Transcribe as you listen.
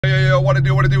what it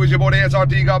do is your boy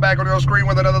SRT got back on your screen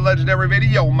with another legendary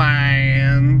video,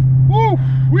 man. Woo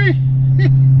wee.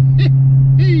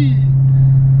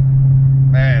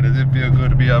 Man, does it feel good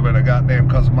to be up in a goddamn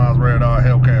customized radar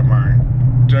Hellcat,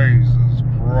 man? Jesus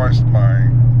Christ,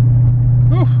 man.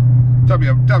 Whew. Tell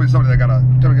me somebody that got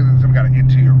an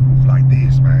interior roof like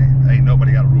this, man. Ain't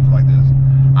nobody got a roof like this.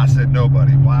 I said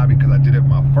nobody. Why? Because I did it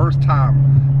my first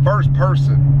time, first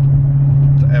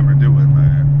person to ever do it,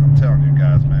 man. I'm telling you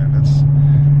guys, man,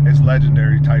 it's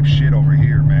legendary type shit over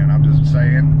here, man. I'm just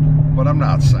saying, but I'm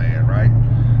not saying, right?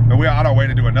 And we are on our way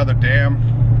to do another damn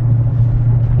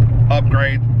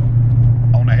upgrade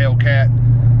on the Hellcat.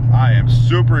 I am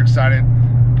super excited.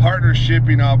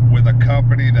 Partnershiping up with a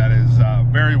company that is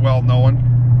very well known.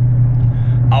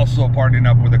 Also partnering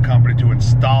up with a company to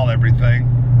install everything,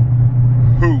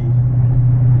 who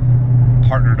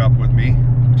partnered up with me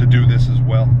to do this as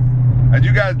well. As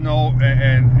you guys know,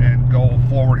 and go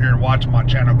forward here and watch my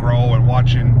channel grow and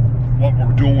watching what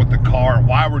we're doing with the car and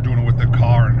why we're doing it with the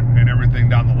car and everything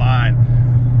down the line,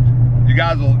 you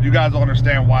guys will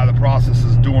understand why the process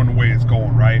is doing the way it's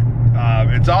going, right?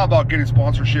 It's all about getting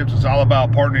sponsorships. It's all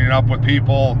about partnering up with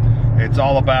people. It's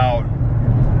all about,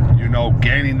 you know,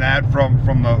 gaining that from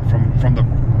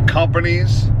the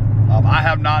companies. I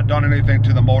have not done anything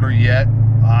to the motor yet.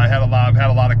 I've had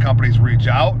a lot of companies reach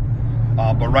out,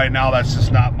 but right now that's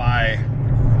just not my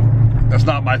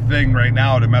thing right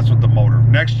now to mess with the motor.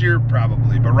 Next year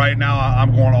probably, but right now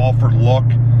I'm going all for look.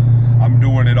 I'm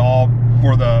doing it all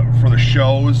for the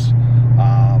shows.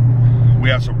 We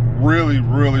have some really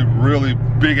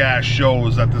big ass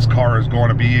shows that this car is going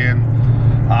to be in,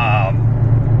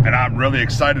 and I'm really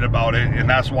excited about it, and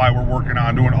that's why we're working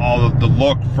on doing all of the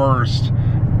look first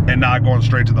and not going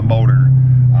straight to the motor.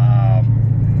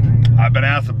 I've been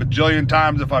asked a bajillion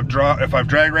times if I've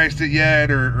drag raced it yet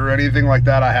or anything like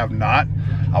that. I have not.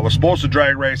 I was supposed to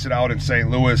drag race it out in St.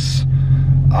 Louis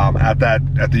at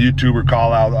the YouTuber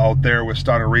call out there with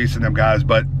Stunner Reese and them guys,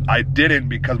 but I didn't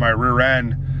because my rear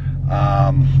end,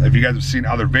 if you guys have seen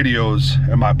other videos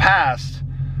in my past,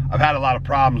 I've had a lot of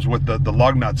problems with the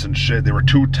lug nuts and shit. They were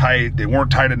too tight, they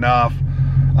weren't tight enough,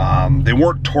 they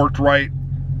weren't torqued right,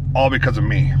 all because of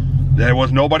me. There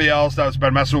was nobody else that's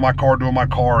been messing with my car, doing my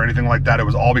car, or anything like that. It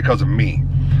was all because of me.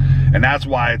 And that's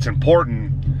why it's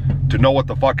important to know what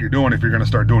the fuck you're doing if you're gonna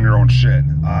start doing your own shit.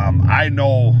 I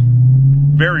know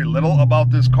very little about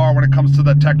this car when it comes to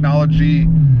the technology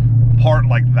part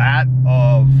like that,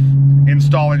 of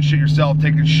installing shit yourself,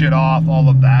 taking shit off, all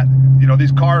of that. You know,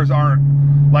 these cars aren't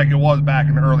like it was back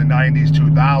in the early 90s,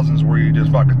 2000s, where you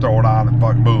just fucking throw it on and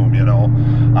fucking boom, you know.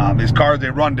 These cars, they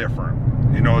run different.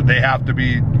 You know, they have to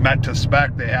be met to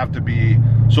spec, they have to be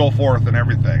so forth and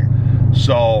everything.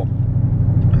 So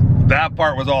that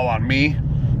part was all on me.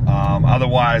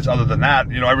 Otherwise, other than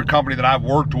that, you know, every company that I've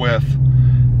worked with,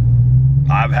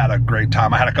 I've had a great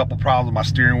time. I had a couple problems with my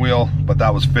steering wheel, but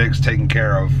that was fixed, taken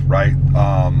care of, right?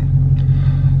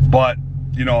 But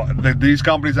you know, these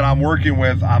companies that I'm working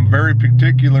with, I'm very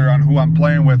particular on who I'm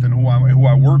playing with and who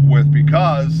I work with,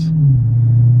 because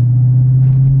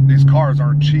these cars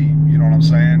aren't cheap. You know what I'm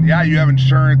saying? Yeah, you have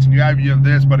insurance and you have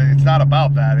this, but it's not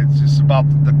about that. It's just about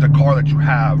the car that you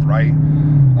have, right?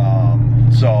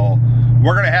 So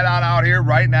we're gonna head on out here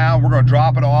right now. We're gonna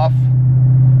drop it off.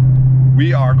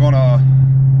 We are gonna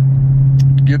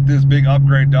get this big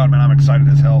upgrade done, man. I'm excited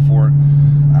as hell for it.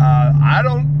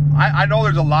 I know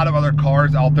there's a lot of other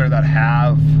cars out there that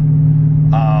have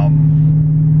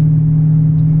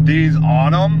these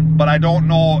on them, but I don't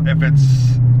know if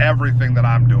it's everything that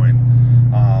I'm doing.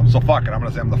 So fuck it, I'm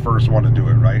gonna say I'm the first one to do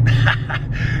it, right?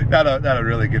 that'll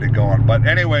really get it going. But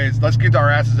anyways, let's get our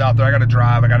asses out there. I gotta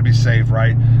drive, I gotta be safe,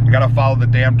 right? I gotta follow the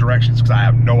damn directions because I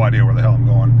have no idea where the hell I'm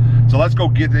going. So let's go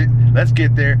get it, let's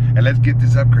get there, and let's get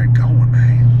this upgrade going,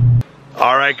 man.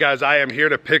 All right, guys, I am here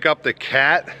to pick up the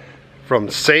Cat from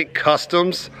St.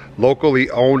 Customs, locally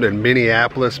owned in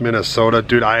Minneapolis, Minnesota.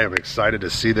 Dude, I am excited to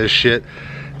see this shit.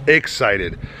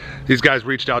 Excited. These guys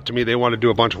reached out to me. They want to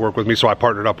do a bunch of work with me, so I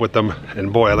partnered up with them.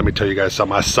 And boy, let me tell you guys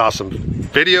something. I saw some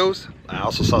videos. I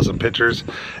also saw some pictures,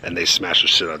 and they smashed the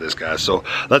shit out of this guy. So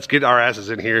let's get our asses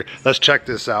in here. Let's check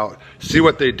this out. See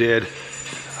what they did.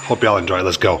 Hope y'all enjoy.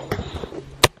 Let's go.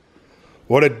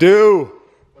 What it do?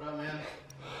 What up, man?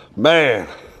 Man.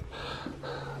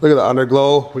 Look at the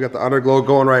underglow. We got the underglow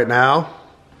going right now.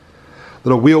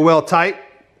 Little wheel well tight.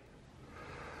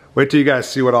 Wait till you guys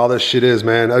see what all this shit is,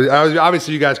 man.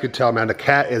 Obviously, you guys could tell, man, the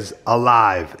Cat is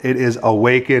alive. It is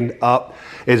awakened up.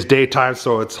 It's daytime,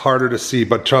 so it's harder to see,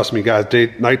 but trust me, guys,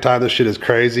 nighttime, this shit is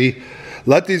crazy.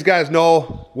 Let these guys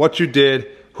know what you did,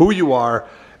 who you are,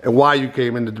 and why you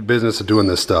came into the business of doing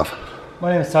this stuff.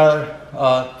 My name is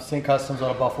Tyler, St. Customs out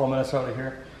of Buffalo, Minnesota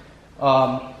here.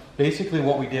 Basically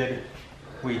what we did,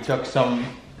 we took some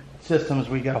systems,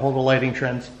 we got a hold of lighting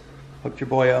trends, hooked your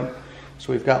boy up.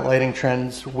 So we've got lighting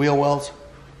trends wheel wells,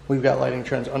 we've got lighting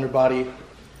trends underbody,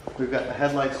 we've got the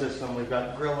headlight system, we've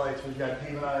got grill lights, we've got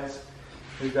Demon Eyes,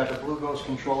 we've got the Blue Ghost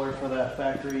controller for that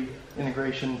factory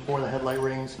integration for the headlight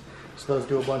rings. So those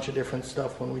do a bunch of different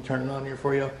stuff when we turn it on here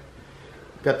for you.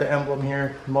 Got the emblem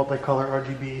here, multicolor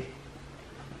RGB,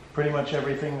 pretty much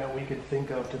everything that we could think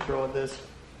of to throw at this.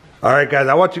 All right, guys,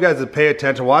 I want you guys to pay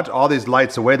attention. Watch all these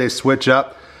lights, the way they switch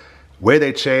up, way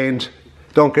they change.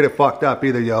 Don't get it fucked up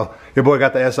either, yo. Your boy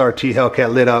got the SRT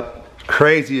Hellcat lit up.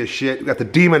 Crazy as shit. We got the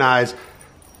Demon Eyes.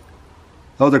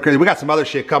 Those are crazy. We got some other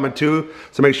shit coming too.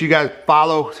 So make sure you guys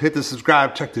follow, hit the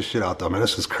subscribe. Check this shit out though, man.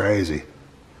 This is crazy.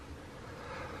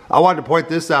 I wanted to point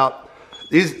this out.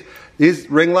 These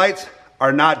ring lights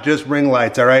are not just ring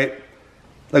lights, all right?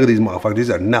 Look at these motherfuckers. These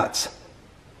are nuts.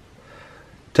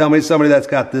 Tell me somebody that's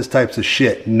got this types of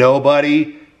shit.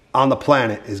 Nobody on the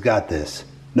planet has got this.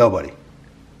 Nobody.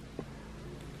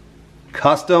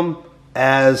 Custom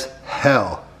as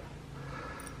hell.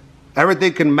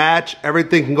 Everything can match.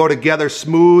 Everything can go together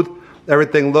smooth.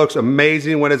 Everything looks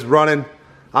amazing when it's running.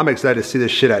 I'm excited to see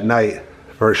this shit at night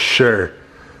for sure.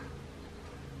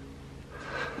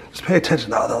 Just pay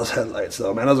attention to all those headlights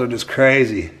though, man. Those are just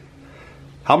crazy.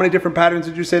 How many different patterns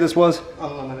did you say this was?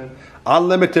 Unlimited.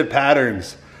 Unlimited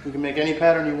patterns. You can make any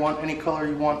pattern you want, any color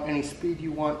you want, any speed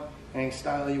you want, any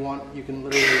style you want. You can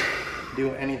literally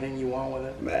do anything you want with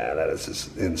it. Man, that is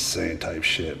just insane type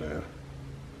shit, man.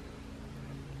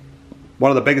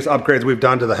 One of the biggest upgrades we've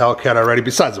done to the Hellcat already,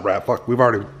 besides the wrap, fuck, we've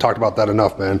already talked about that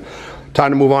enough, man.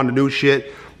 Time to move on to new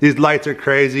shit. These lights are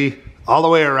crazy all the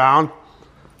way around.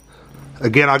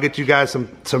 Again, I'll get you guys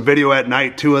some video at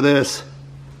night too of this.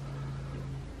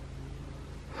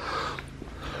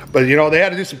 But you know, they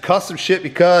had to do some custom shit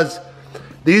because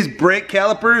these brake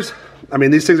calipers, I mean,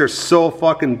 these things are so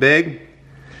fucking big.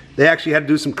 They actually had to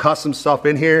do some custom stuff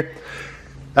in here.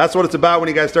 That's what it's about when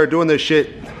you guys start doing this shit.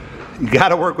 You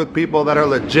gotta work with people that are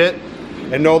legit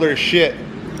and know their shit.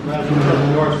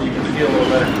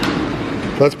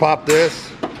 Let's pop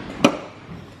this.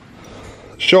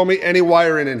 Show me any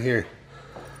wiring in here.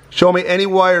 Show me any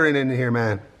wiring in here,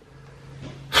 man.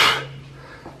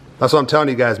 That's what I'm telling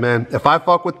you guys, man. If I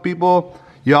fuck with people,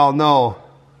 y'all know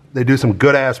they do some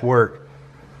good ass work.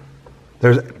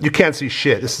 You can't see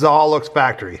shit. This is all looks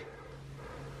factory.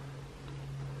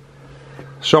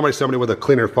 Show me somebody with a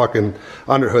cleaner fucking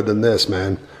underhood than this,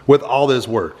 man. With all this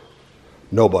work.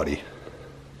 Nobody.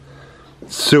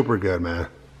 Super good, man.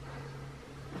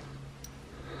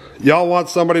 Y'all want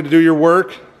somebody to do your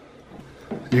work?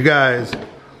 You guys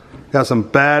got some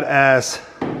badass.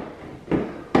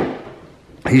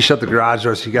 He shut the garage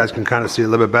door so you guys can kind of see a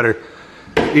little bit better.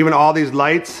 Even all these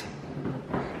lights,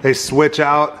 they switch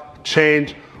out,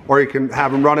 change, or you can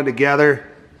have them running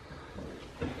together.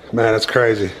 Man, it's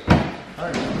crazy.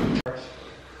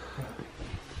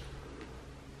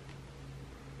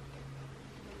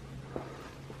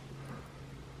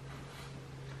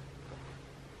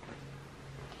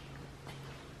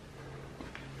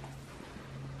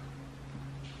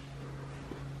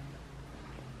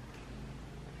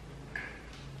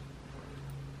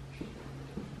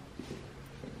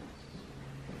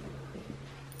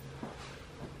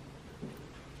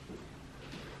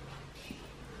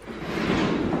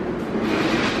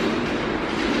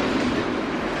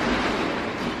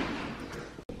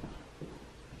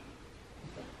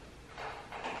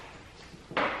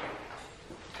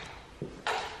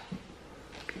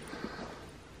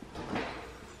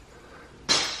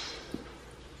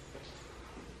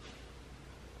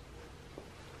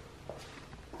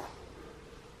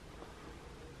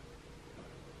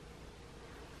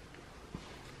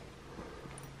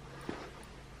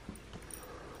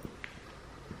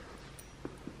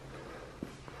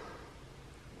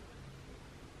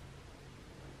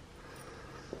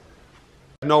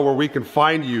 Know where we can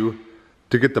find you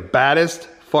to get the baddest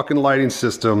fucking lighting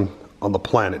system on the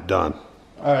planet done.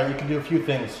 All right, you can do a few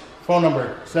things. Phone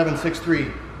number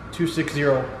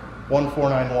 763-260-1491.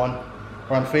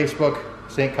 We're on Facebook,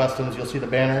 St. Customs. You'll see the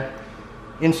banner.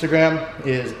 Instagram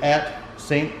is at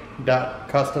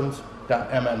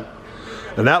saint.customs.mn.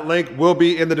 And that link will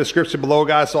be in the description below,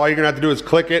 guys. So all you're gonna have to do is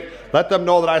click it. Let them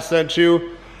know that I sent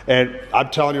you. And I'm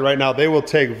telling you right now, they will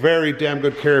take very damn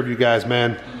good care of you guys,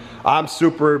 man. I'm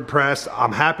super impressed.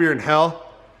 I'm happier than hell.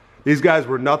 These guys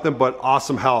were nothing but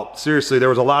awesome help. Seriously, there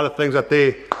was a lot of things that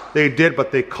they did,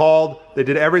 but they called. They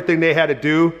did everything they had to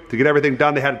do to get everything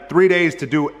done. They had 3 days to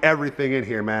do everything in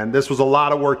here, man. This was a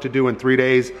lot of work to do in 3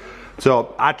 days.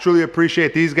 So I truly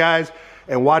appreciate these guys,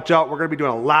 and watch out, we're gonna be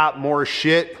doing a lot more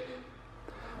shit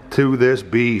to this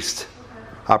beast.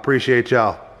 I appreciate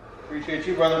y'all. Appreciate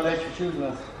you, brother. Thanks for choosing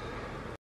us.